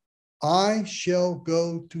 I shall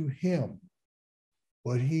go to him,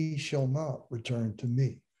 but he shall not return to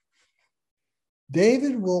me.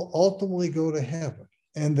 David will ultimately go to heaven,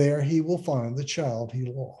 and there he will find the child he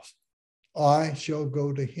lost. I shall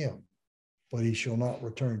go to him, but he shall not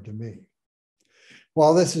return to me.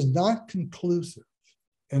 While this is not conclusive,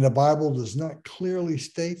 and the Bible does not clearly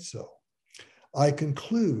state so, I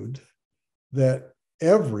conclude that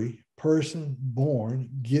every person born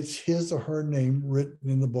gets his or her name written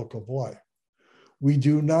in the book of life. We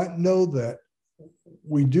do not know that.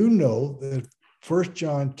 We do know that 1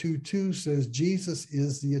 John 2:2 says Jesus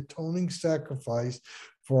is the atoning sacrifice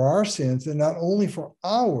for our sins, and not only for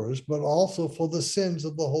ours, but also for the sins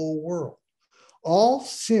of the whole world. All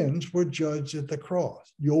sins were judged at the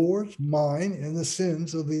cross, yours, mine, and the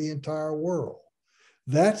sins of the entire world.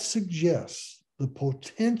 That suggests the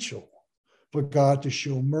potential for God to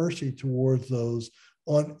show mercy towards those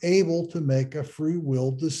unable to make a free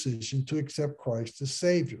will decision to accept Christ as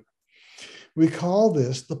Savior. We call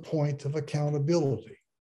this the point of accountability,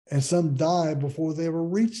 and some die before they ever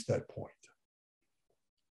reach that point.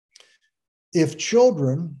 If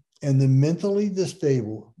children and the mentally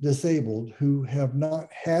disabled who have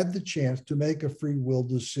not had the chance to make a free will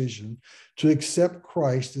decision to accept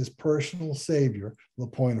Christ as personal Savior, the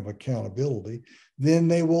point of accountability, then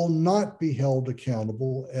they will not be held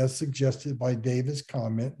accountable as suggested by David's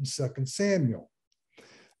comment in 2 Samuel.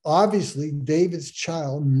 Obviously, David's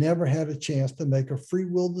child never had a chance to make a free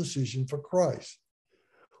will decision for Christ,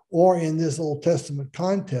 or in this Old Testament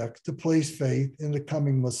context, to place faith in the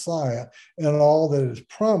coming Messiah and all that is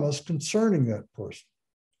promised concerning that person.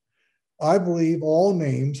 I believe all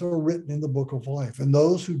names are written in the book of life, and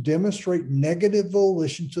those who demonstrate negative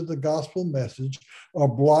volition to the gospel message are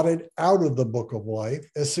blotted out of the book of life,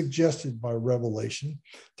 as suggested by Revelation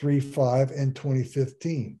 3:5 and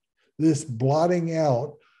 20:15. This blotting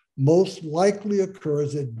out most likely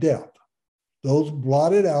occurs at death. Those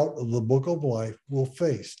blotted out of the book of life will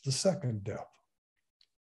face the second death.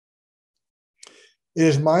 It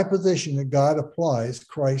is my position that God applies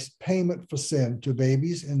Christ's payment for sin to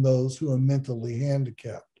babies and those who are mentally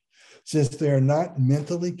handicapped, since they are not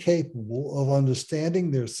mentally capable of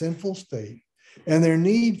understanding their sinful state and their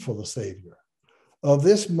need for the Savior. Of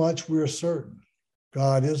this much we are certain: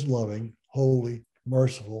 God is loving, holy,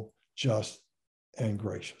 merciful, just, and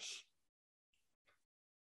gracious.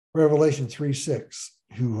 Revelation 3:6,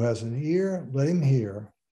 who has an ear, let him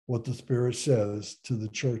hear what the Spirit says to the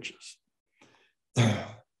churches.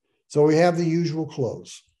 So we have the usual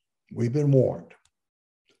close. We've been warned.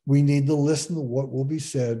 We need to listen to what will be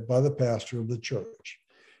said by the pastor of the church,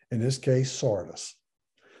 in this case, Sardis.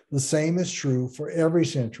 The same is true for every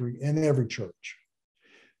century and every church.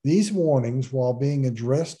 These warnings, while being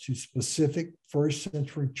addressed to specific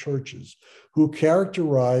first-century churches who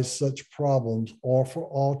characterize such problems, are for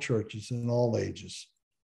all churches in all ages.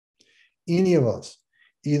 Any of us,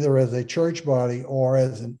 either as a church body or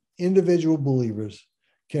as an individual believers,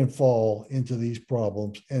 can fall into these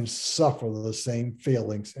problems and suffer the same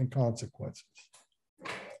failings and consequences.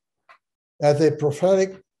 As a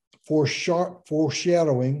prophetic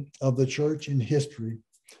foreshadowing of the church in history,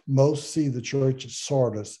 most see the church at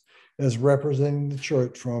Sardis as representing the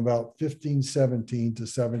church from about 1517 to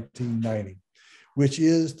 1790, which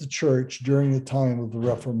is the church during the time of the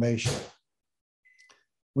Reformation.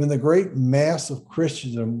 When the great mass of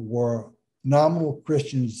Christendom were nominal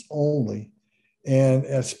Christians only, and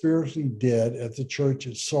as spiritually dead as the church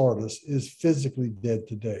at Sardis is physically dead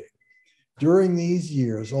today. During these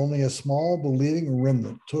years, only a small believing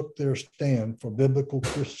remnant took their stand for biblical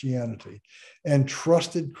Christianity and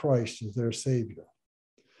trusted Christ as their Savior.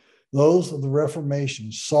 Those of the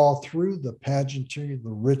Reformation saw through the pageantry, the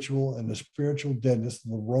ritual, and the spiritual deadness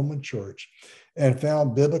of the Roman Church and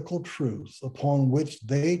found biblical truths upon which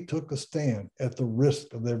they took a stand at the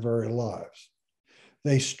risk of their very lives.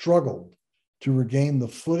 They struggled to regain the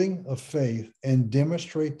footing of faith and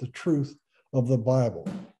demonstrate the truth of the Bible,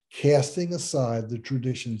 casting aside the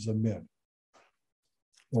traditions of men.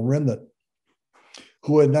 The remnant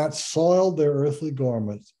who had not soiled their earthly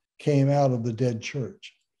garments came out of the dead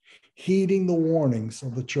church. Heeding the warnings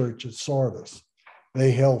of the church at Sardis,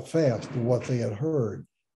 they held fast to what they had heard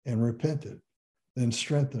and repented, then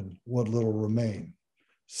strengthened what little remained.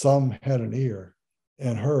 Some had an ear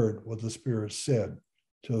and heard what the Spirit said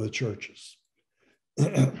to the churches.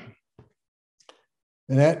 And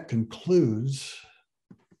that concludes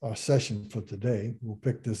our session for today. We'll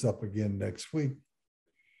pick this up again next week.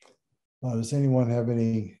 Does anyone have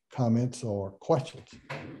any comments or questions?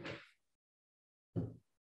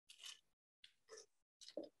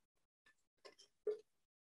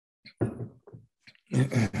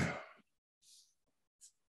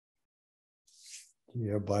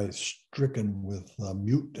 Everybody's stricken with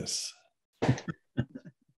muteness.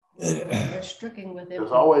 They're stricken with it.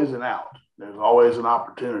 There's always an out. There's always an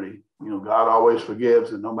opportunity. You know, God always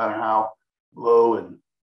forgives, and no matter how low and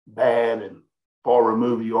bad and far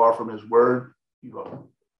removed you are from His Word,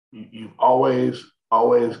 you've always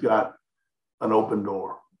got an open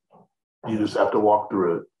door. You just have to walk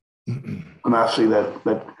through it. And I see that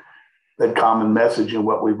common message in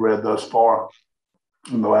what we've read thus far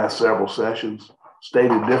in the last several sessions,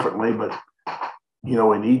 stated differently, but you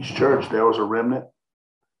know, in each church there was a remnant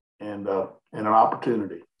and an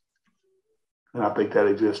opportunity. And I think that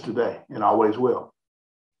exists today and always will.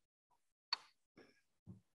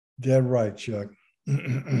 Dead right, Chuck.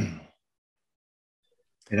 And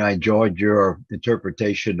I enjoyed your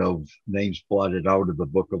interpretation of names blotted out of the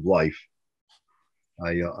Book of Life.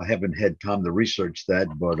 I haven't had time to research that,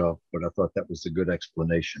 but I thought that was a good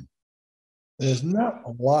explanation. There's not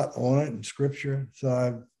a lot on it in Scripture,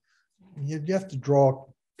 so you have to draw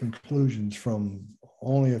conclusions from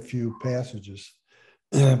only a few passages.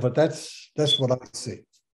 But that's what I see.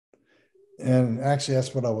 And actually,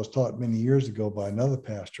 that's what I was taught many years ago by another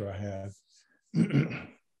pastor I had.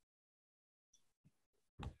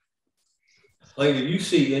 Lane, do you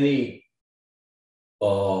see any,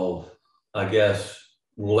 I guess,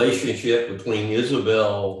 relationship between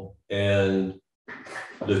Isabel and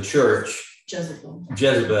the church?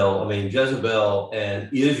 Jezebel and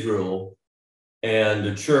Israel and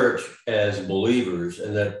the church as believers,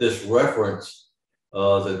 and that this reference,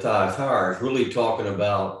 the Thyatira, is really talking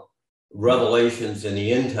about revelations in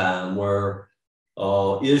the end time where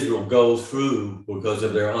Israel goes through because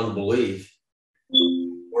of their unbelief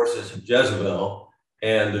versus Jezebel,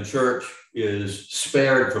 and the church is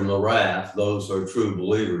spared from the wrath. Those are true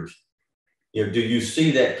believers. You know, do you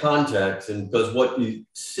see that context? And because what you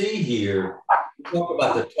see here, you talk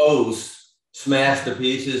about the toes smashed to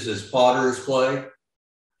pieces as potter's clay.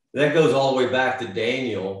 That goes all the way back to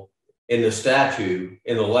Daniel in the statue,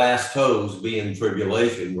 in the last toes being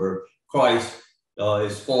tribulation, where Christ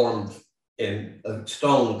is formed and a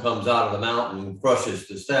stone comes out of the mountain and crushes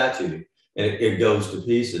the statue, and it goes to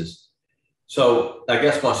pieces. So I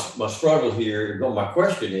guess my struggle here, my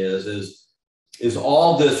question is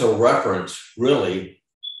all this a reference really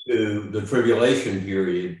to the tribulation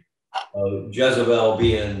period, Jezebel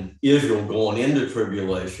being Israel going into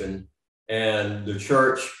tribulation and the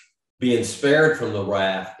church being spared from the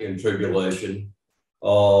wrath in tribulation?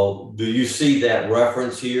 Do you see that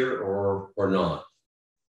reference here or not?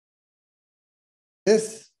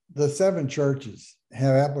 The seven churches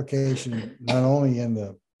have application not only in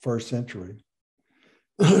the first century,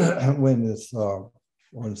 when this or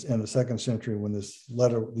in the second century when these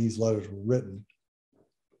letters were written,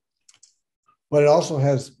 but it also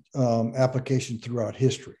has application throughout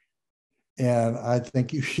history. And I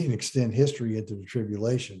think you can extend history into the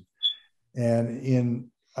tribulation. And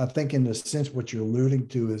I think in the sense what you're alluding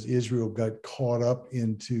to is Israel got caught up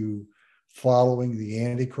into following the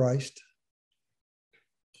Antichrist,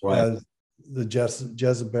 right, as the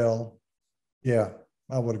Jezebel. Yeah,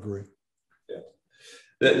 I would agree.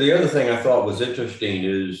 The other thing I thought was interesting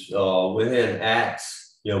is within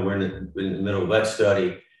Acts, you know, we're in the middle of that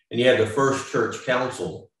study, and you had the first church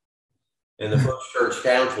council. And the first church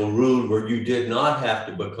council ruled where you did not have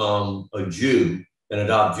to become a Jew and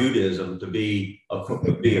adopt Judaism to be a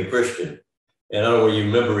Christian. And I don't know whether you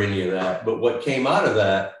remember any of that, but what came out of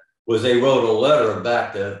that was they wrote a letter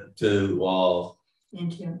back to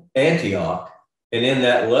Antioch. And in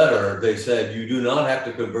that letter, they said, you do not have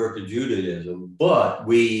to convert to Judaism, but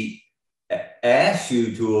we ask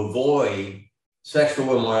you to avoid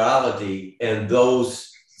sexual immorality and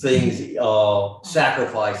those things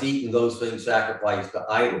sacrifice, eating those things sacrificed to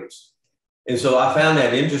idols. And so I found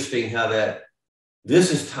that interesting how that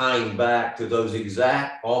this is tying back to those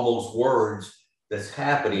exact almost words that's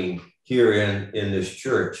happening here in this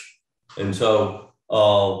church. And so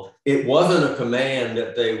it wasn't a command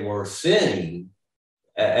that they were sinning.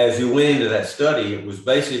 As you went into that study, it was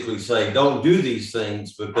basically saying, don't do these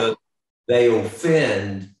things because they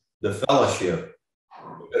offend the fellowship,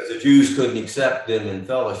 because the Jews couldn't accept them in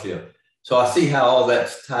fellowship. So I see how all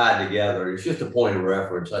that's tied together. It's just a point of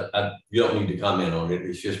reference. You don't need to comment on it.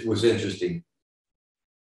 It's just was interesting.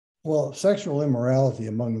 Well, sexual immorality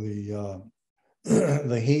among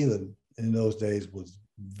the heathen in those days was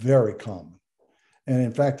very common. And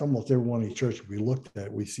in fact, almost every one of the churches we looked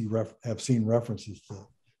at, we have seen references to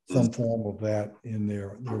some form of that in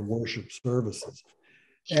their worship services.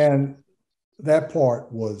 And that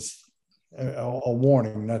part was a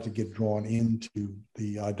warning not to get drawn into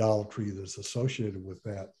the idolatry that's associated with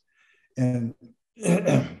that. And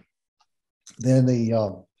then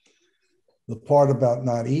the part about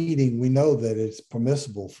not eating, we know that it's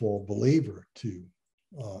permissible for a believer to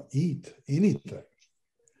eat anything.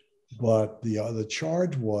 But the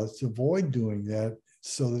charge was to avoid doing that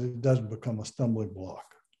so that it doesn't become a stumbling block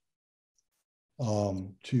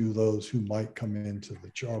to those who might come into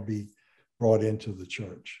the church or be brought into the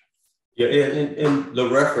church. Yeah, and the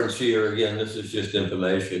reference here, again, this is just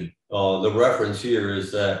information. The reference here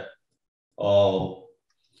is that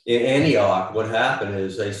in Antioch, what happened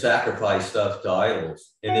is they sacrificed stuff to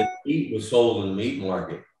idols, and the meat was sold in the meat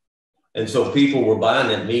market. And so people were buying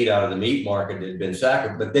that meat out of the meat market that had been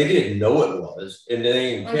sacrificed, but they didn't know it was, and they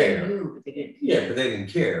didn't care. They knew, but they didn't. Yeah, but they didn't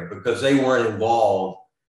care because they weren't involved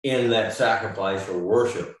in that sacrifice or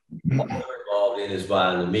worship. What they were involved in is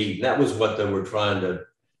buying the meat. And that was what they were trying to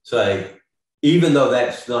say. Even though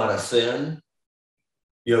that's not a sin,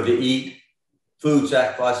 to eat food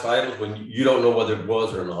sacrificed to idols when you don't know whether it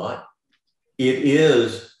was or not, it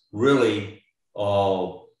is really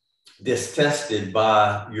detested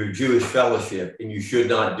by your Jewish fellowship, and you should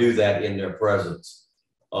not do that in their presence.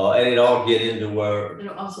 And it all get into where it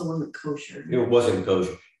also wasn't kosher. It wasn't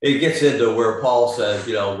kosher. It gets into where Paul says,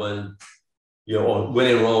 when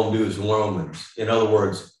in Rome, do as Romans. In other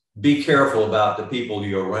words, be careful about the people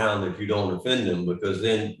you're around that you don't offend them, because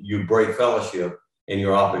then you break fellowship and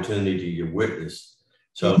your opportunity to witness.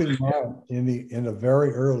 So keep in mind, in a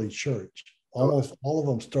very early church, almost all of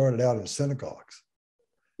them started out in synagogues.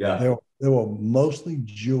 Yeah, they were mostly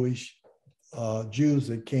Jewish Jews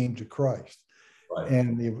that came to Christ, right.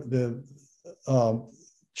 And the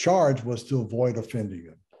charge was to avoid offending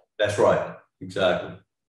them. That's right, exactly.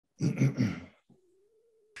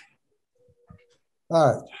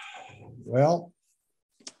 All right. Well,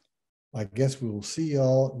 I guess we will see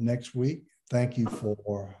y'all next week. Thank you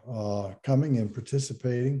for coming and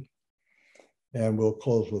participating, and we'll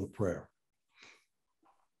close with a prayer.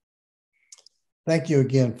 Thank you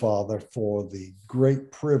again, Father, for the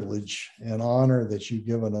great privilege and honor that you've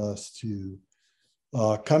given us to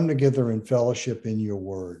come together in fellowship in your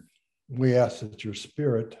word. We ask that your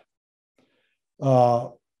Spirit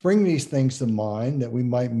bring these things to mind, that we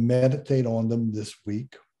might meditate on them this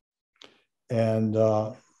week and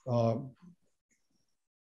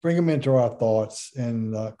bring them into our thoughts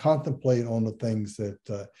and contemplate on the things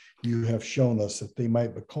that you have shown us, that they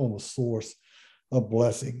might become a source of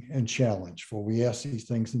blessing and challenge. For we ask these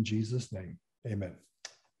things in Jesus' name. Amen.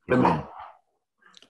 Amen.